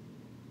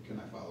in. Can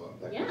I follow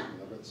up that Yeah. question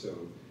a little bit? So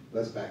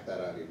let's back that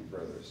out even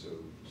further. So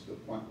to the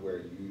point where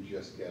you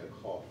just get a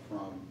call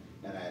from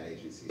an ad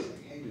agency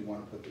saying, hey, we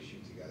want to put the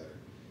shoot together.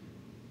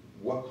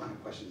 What kind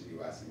of questions are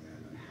you asking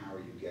them, and how are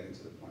you getting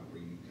to the point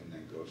where you can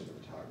then go to the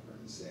photographer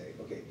and say,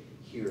 okay,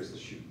 here's the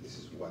shoot, this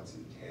is what's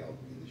entailed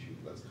in the shoot,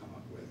 let's come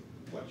up with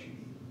what you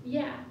need?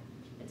 Yeah.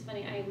 It's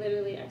funny, I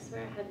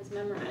swear I had this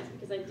memorized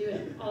because I do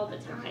it all the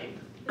time.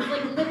 It's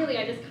like literally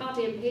I just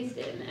copy and paste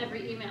it in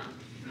every email.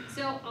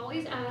 So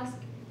always ask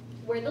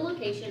where the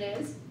location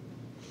is,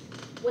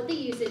 what the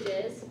usage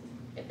is,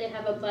 if they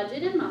have a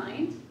budget in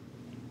mind,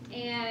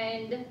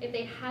 and if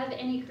they have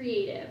any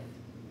creative.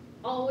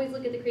 Always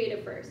look at the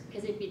creative first,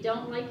 because if you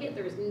don't like it,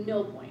 there's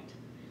no point.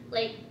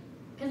 Like,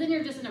 because then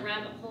you're just in a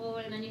rabbit hole,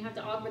 and then you have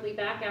to awkwardly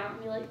back out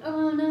and be like,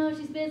 oh no,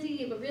 she's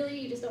busy, but really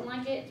you just don't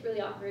like it. It's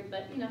really awkward,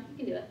 but you know, you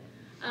can do it.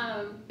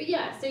 But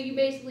yeah, so you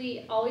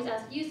basically always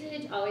ask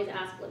usage, always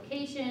ask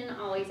location,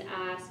 always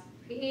ask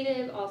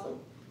creative, also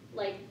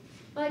like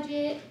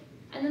budget,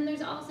 and then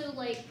there's also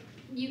like,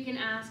 you can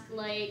ask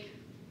like,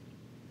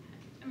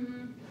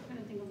 I'm trying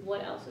to think of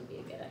what else would be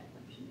a good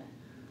question to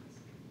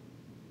ask.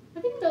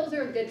 I think those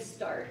are a good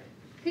start,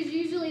 because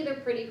usually they're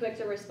pretty quick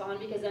to respond,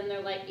 because then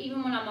they're like,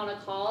 even when I'm on a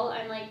call,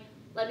 I'm like,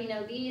 let me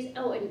know these,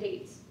 oh, and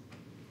dates.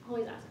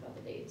 Always ask about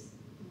the dates.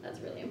 That's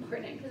really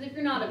important, because if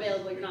you're not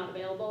available, you're not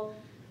available.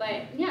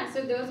 But yeah,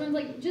 so those ones,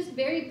 like, just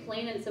very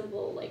plain and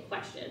simple, like,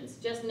 questions.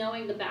 Just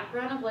knowing the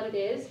background of what it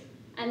is,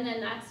 and then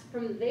that's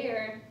from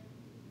there,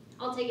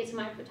 I'll take it to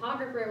my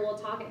photographer, we'll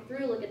talk it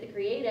through, look at the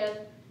creative,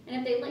 and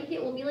if they like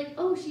it, we'll be like,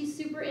 oh, she's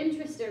super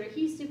interested, or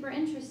he's super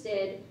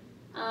interested.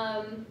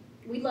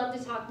 We'd love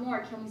to talk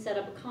more, can we set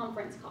up a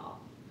conference call?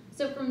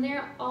 So from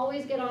there,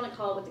 always get on a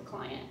call with the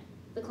client.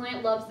 The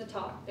client loves to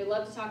talk. They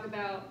love to talk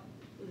about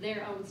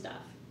their own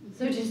stuff.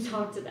 So just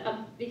talk to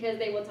them, because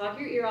they will talk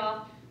your ear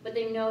off, but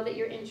they know that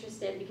you're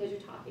interested because you're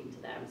talking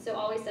to them. So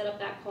always set up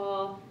that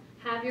call.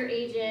 Have your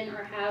agent,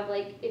 or have,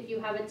 like, if you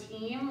have a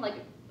team, like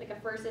a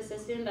first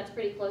assistant that's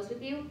pretty close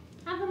with you,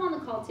 have them on the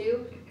call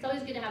too. It's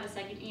always good to have a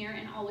second ear,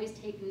 and always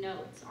take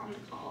notes on the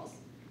calls,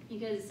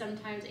 because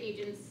sometimes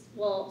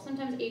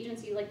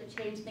agencies like to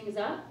change things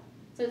up.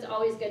 So it's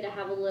always good to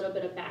have a little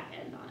bit of back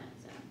end on it.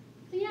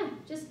 So yeah,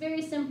 just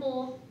very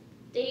simple: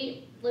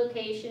 date,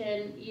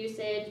 location,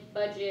 usage,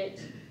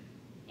 budget,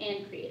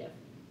 and creative.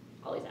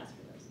 Always ask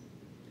for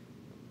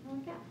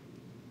those. Okay.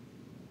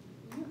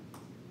 Yeah.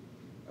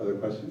 Other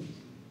questions?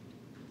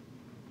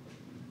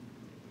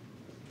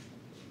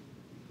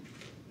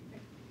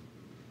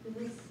 Is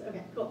this,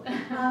 okay, cool.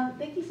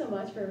 Thank you so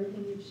much for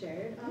everything you've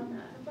shared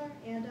so far.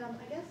 And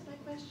I guess my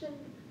question,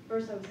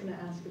 first I was going to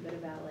ask a bit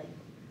about like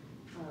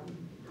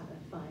how to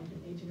find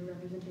an agent of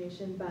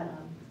representation, but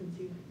since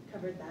you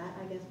covered that,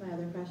 I guess my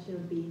other question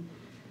would be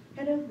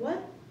kind of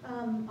what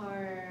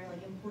are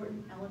like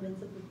important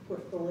elements of the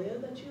portfolio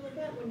that you look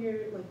at when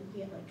you're like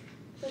looking at like,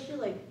 especially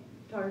like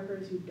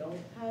photographers who don't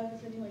have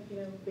as many like, you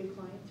know, big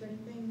clients or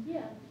anything.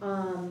 Yeah.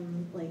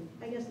 Like,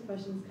 I guess the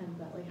question is kind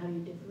of about like how do you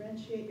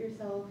differentiate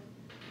yourself,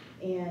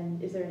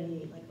 and is there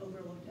any like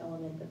overlooked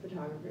element that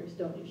photographers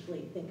don't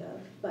usually think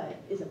of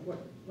but is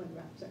important when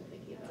reps are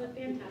thinking about? That's a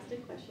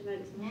fantastic question. I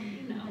just want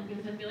you to know,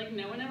 because I feel like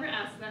no one ever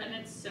asks that, and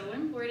it's so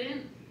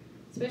important,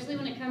 especially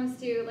when it comes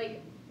to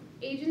like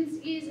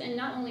agencies, and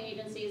not only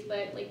agencies,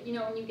 but like, you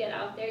know, when you get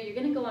out there, you're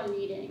gonna go on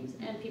meetings,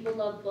 and people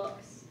love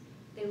books.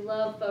 They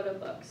love photo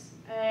books.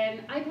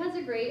 And iPads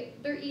are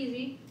great, they're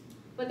easy,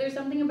 but there's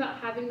something about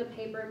having the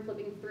paper and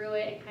flipping through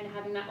it and kind of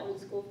having that old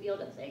school feel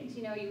to things,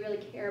 you know, you really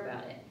care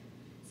about it.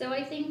 So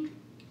I think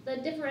the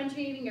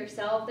differentiating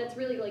yourself, that's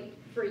really like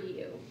for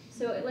you.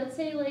 So let's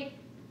say like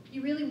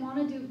you really want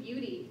to do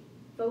beauty,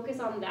 focus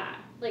on that,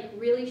 like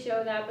really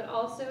show that, but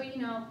also,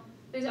 you know,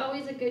 there's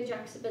always a good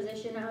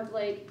juxtaposition of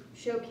like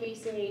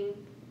showcasing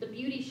the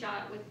beauty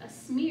shot with a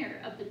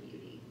smear of the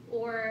beauty,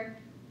 or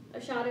a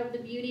shot of the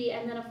beauty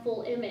and then a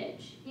full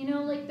image. You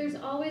know, like there's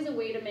always a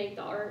way to make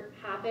the art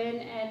happen,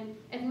 and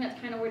I think that's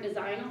kind of where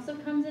design also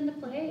comes into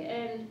play.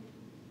 And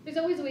there's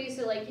always ways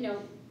to like, you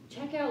know,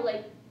 check out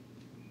like,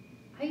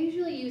 I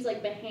usually use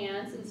like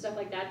Behance and stuff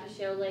like that to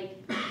show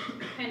like,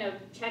 kind of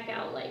check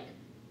out like,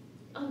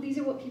 oh, these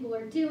are what people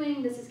are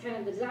doing, this is kind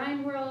of the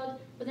design world,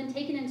 but then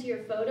take it into your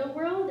photo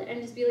world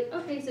and just be like,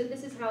 okay, so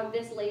this is how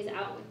this lays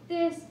out with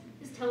this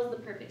tells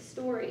the perfect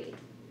story.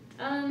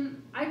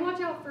 I'd watch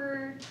out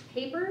for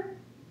paper.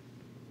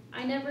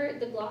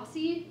 The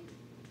glossy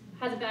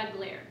has a bad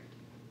glare.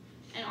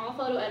 And all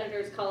photo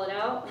editors call it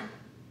out,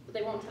 but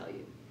they won't tell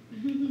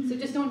you. So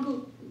just don't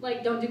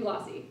do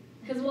glossy.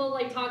 Because we'll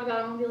like talk about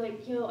it and we'll be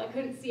like, yo, I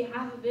couldn't see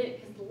half of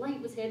it because the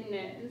light was hitting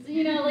it. And so,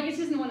 you know, like it's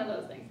just one of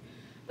those things.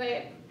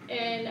 But,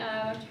 and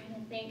I'm trying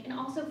to think, and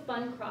also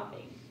fun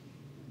cropping.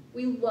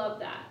 We love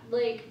that.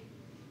 Like,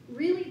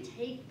 really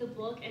take the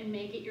book and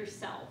make it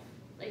yourself.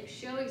 Like,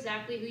 show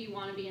exactly who you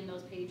want to be in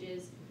those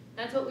pages.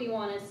 That's what we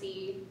want to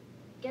see.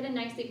 Get a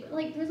nice,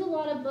 like, there's a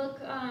lot of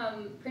book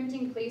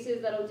printing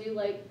places that'll do,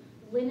 like,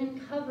 linen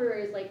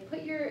covers, like,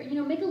 put your, you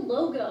know, make a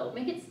logo,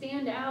 make it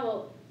stand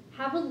out,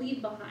 have a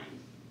leave behind.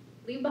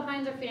 Leave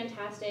behinds are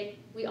fantastic.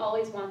 We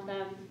always want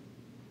them.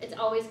 It's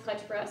always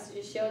clutch for us to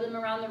just show them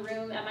around the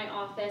room at my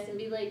office and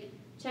be like,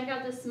 check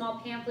out this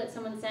small pamphlet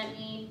someone sent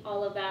me,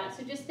 all of that.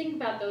 So just think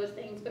about those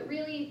things. But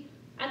really,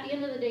 at the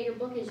end of the day, your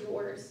book is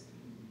yours.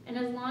 And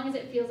as long as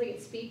it feels like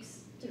it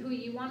speaks to who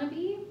you want to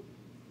be,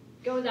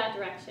 go that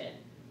direction.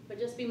 But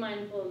just be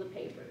mindful of the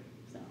paper.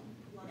 So,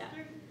 yeah.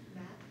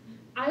 Matte?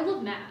 I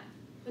love matte,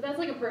 but that's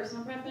like a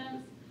personal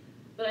preference.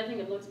 But I think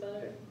it looks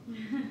better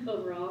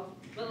overall.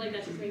 But like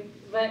that's just me.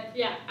 But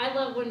yeah, I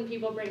love when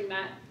people bring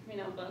matte, you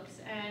know, books.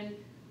 And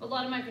a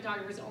lot of my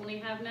photographers only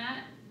have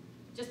matte,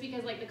 just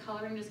because like the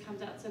coloring just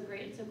comes out so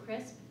great and so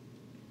crisp.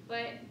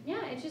 But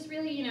yeah, it's just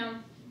really, you know,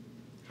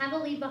 have a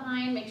leave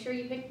behind, make sure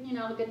you pick, you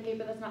know, a good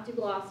paper that's not too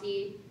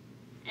glossy,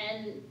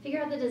 and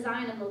figure out the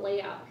design and the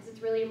layout, because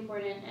it's really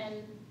important.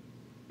 And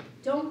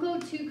don't go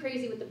too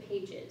crazy with the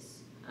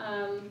pages.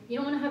 You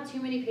don't want to have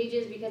too many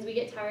pages because we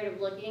get tired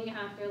of looking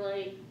after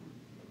like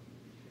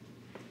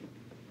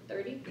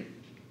 30,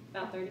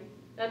 about 30.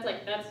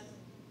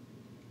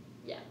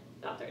 Yeah,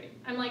 about 30.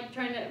 I'm like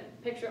trying to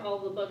picture all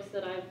the books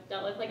that I've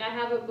dealt with. Like I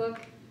have a book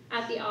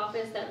at the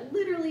office that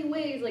literally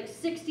weighs like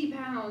 60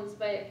 pounds,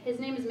 but his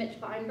name is Mitch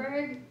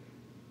Feinberg,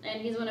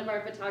 and he's one of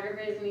our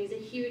photographers, and he's a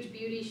huge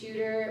beauty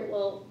shooter,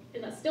 well,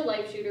 and a still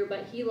life shooter,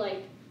 but he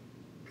like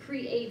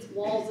creates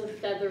walls of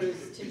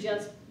feathers to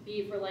just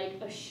be for like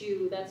a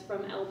shoe that's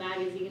from Elle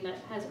magazine that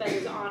has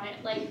feathers on it.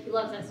 Like, he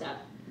loves that stuff.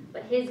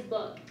 But his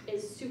book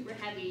is super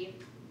heavy,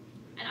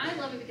 and I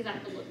love it because I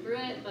have to look through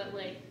it, but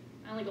like,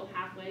 I only go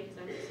halfway because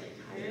I'm just like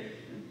tired.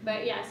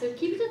 But yeah, so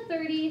keep it to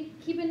 30,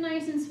 keep it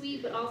nice and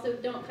sweet, but also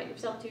don't cut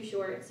yourself too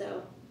short,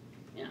 so,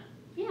 you know.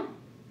 Yeah.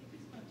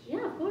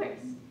 Yeah, of course.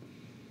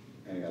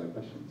 Any other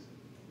questions?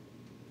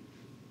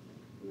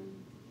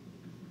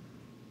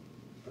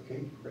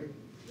 Okay, great.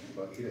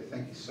 Well, Ida,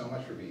 thank you so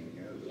much for being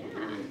here. It was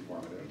really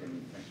informative,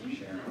 and thanks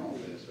for sharing all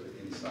this sort of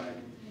inside,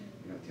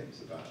 you know,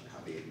 tips about how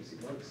the agency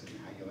works and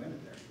how you landed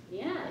there.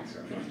 Yeah, thanks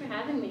for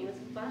having me. It was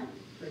fun.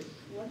 Great.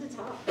 I love to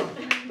talk.